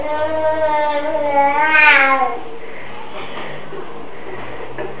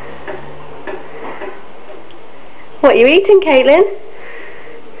What are you eating, Caitlin?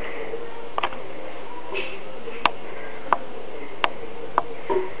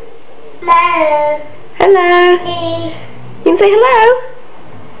 Hello. Hello. Hey. You can say hello.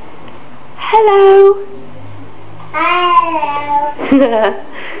 Hello. Hello.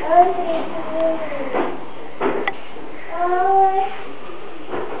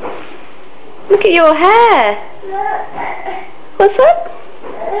 Look at your hair. What's that?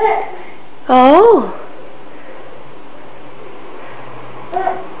 Oh.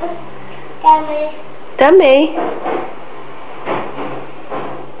 Dummy. Dummy.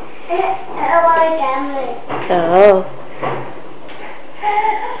 I want a dummy. Oh.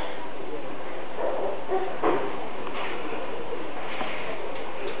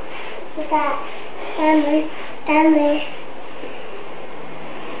 What's that? Dummy. Dummy.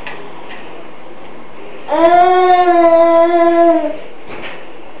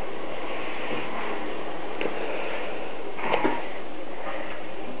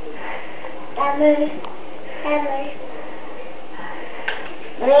 Dummy. Dummy.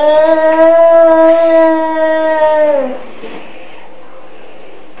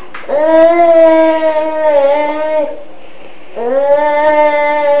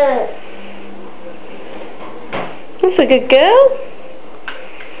 That's a good girl.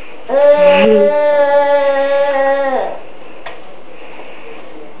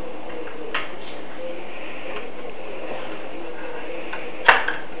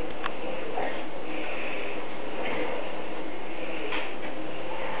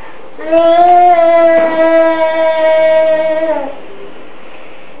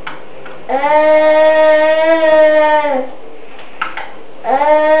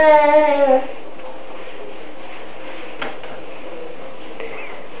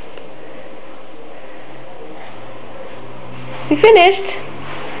 You finished?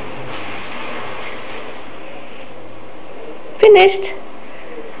 Finished?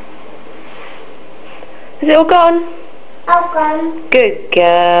 Is it all gone? All gone. Good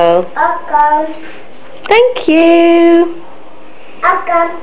girl. All gone. Thank you. All gone.